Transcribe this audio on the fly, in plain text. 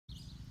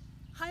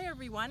Hi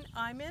everyone,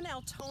 I'm in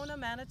Altona,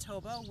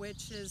 Manitoba,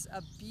 which is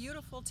a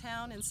beautiful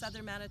town in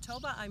southern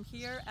Manitoba. I'm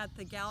here at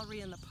the gallery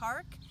in the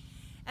park.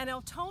 And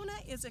Altona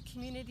is a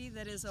community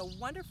that is a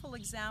wonderful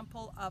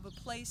example of a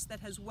place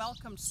that has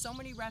welcomed so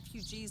many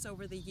refugees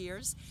over the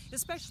years,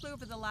 especially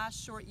over the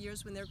last short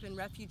years when there have been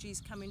refugees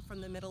coming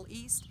from the Middle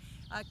East.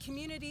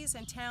 Communities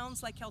and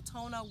towns like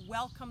Altona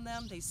welcome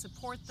them, they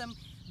support them,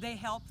 they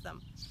help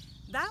them.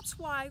 That's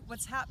why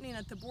what's happening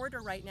at the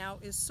border right now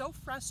is so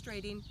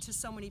frustrating to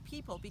so many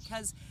people,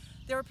 because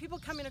there are people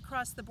coming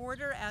across the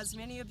border, as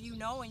many of you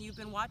know and you've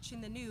been watching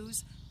the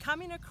news,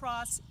 coming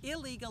across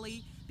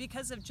illegally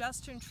because of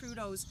Justin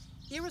Trudeau's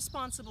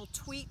irresponsible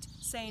tweet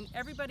saying,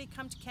 everybody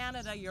come to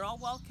Canada, you're all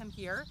welcome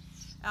here.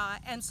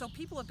 And so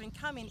people have been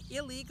coming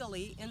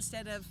illegally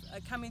instead of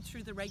coming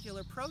through the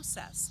regular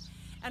process.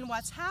 And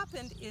what's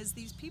happened is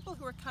these people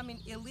who are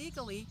coming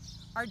illegally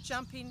are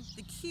jumping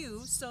the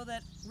queue so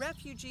that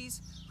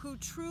refugees who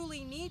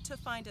truly need to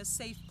find a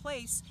safe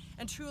place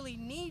and truly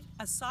need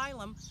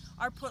asylum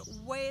are put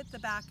way at the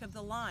back of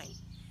the line.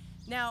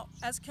 Now,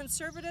 as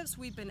Conservatives,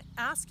 we've been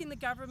asking the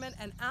government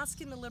and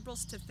asking the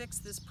Liberals to fix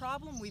this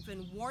problem. We've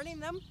been warning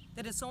them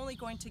that it's only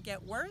going to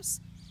get worse.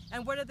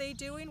 And what are they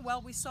doing?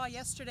 Well, we saw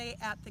yesterday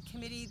at the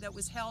committee that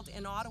was held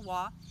in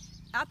Ottawa,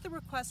 at the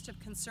request of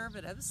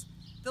Conservatives,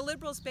 the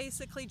Liberals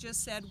basically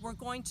just said, we're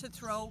going to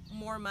throw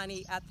more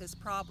money at this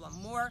problem.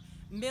 More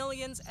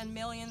millions and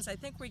millions. I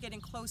think we're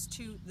getting close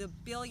to the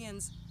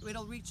billions.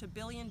 It'll reach $1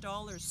 billion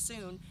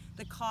soon,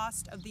 the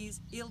cost of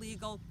these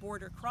illegal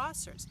border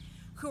crossers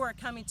who are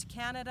coming to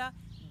Canada.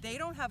 They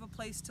don't have a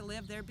place to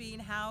live. They're being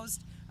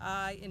housed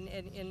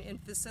in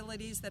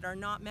facilities that are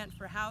not meant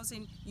for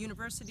housing,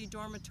 university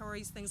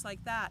dormitories, things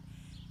like that.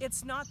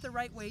 It's not the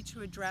right way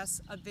to address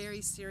a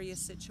very serious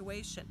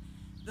situation.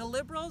 The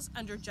Liberals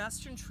under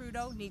Justin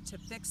Trudeau need to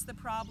fix the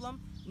problem,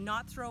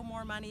 not throw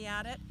more money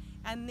at it,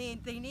 and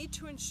they need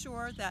to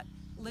ensure that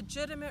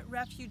legitimate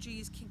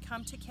refugees can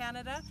come to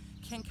Canada,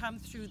 can come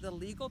through the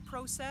legal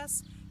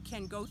process,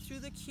 can go through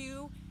the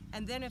queue,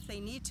 and then if they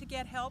need to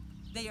get help,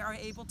 they are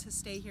able to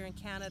stay here in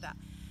Canada.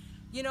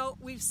 You know,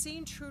 we've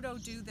seen Trudeau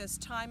do this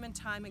time and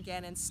time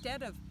again.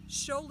 Instead of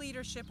show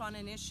leadership on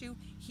an issue,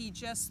 he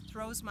just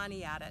throws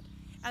money at it.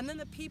 And then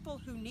the people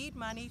who need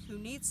money, who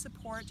need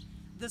support,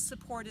 the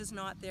support is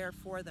not there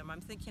for them. I'm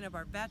thinking of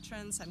our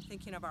veterans, I'm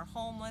thinking of our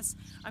homeless,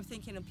 I'm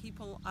thinking of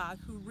people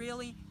who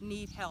really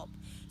need help.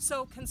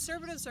 So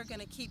Conservatives are going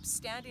to keep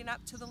standing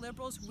up to the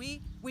Liberals.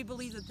 We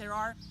believe that there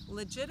are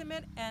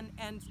legitimate and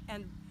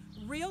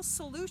real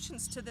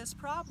solutions to this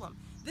problem.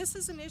 This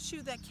is an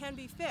issue that can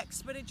be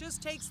fixed, but it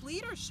just takes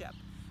leadership,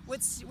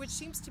 which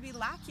seems to be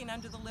lacking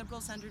under the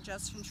Liberals under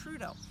Justin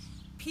Trudeau.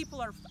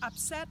 People are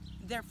upset,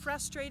 they're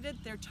frustrated,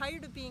 they're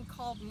tired of being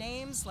called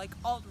names like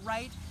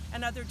alt-right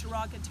and other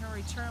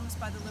derogatory terms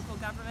by the Liberal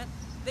government.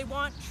 They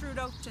want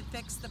Trudeau to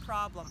fix the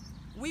problem.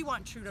 We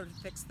want Trudeau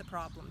to fix the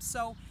problem.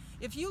 So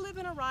if you live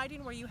in a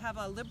riding where you have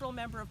a Liberal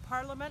member of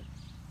Parliament,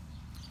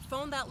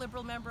 phone that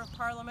Liberal member of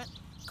Parliament,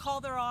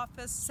 call their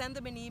office, send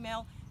them an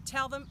email,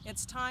 tell them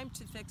it's time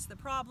to fix the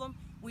problem.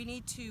 We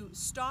need to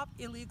stop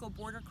illegal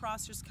border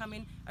crossers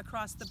coming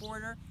across the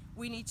border.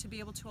 We need to be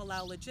able to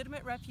allow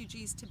legitimate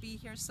refugees to be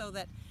here so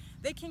that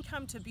they can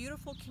come to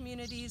beautiful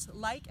communities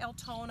like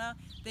Altona,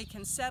 they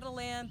can settle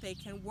in, they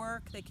can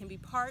work, they can be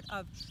part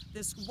of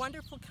this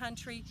wonderful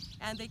country,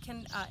 and they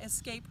can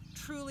escape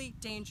truly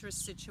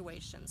dangerous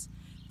situations.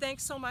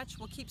 Thanks so much.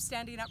 We'll keep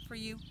standing up for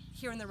you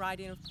here in the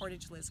riding of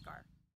Portage Lisgar.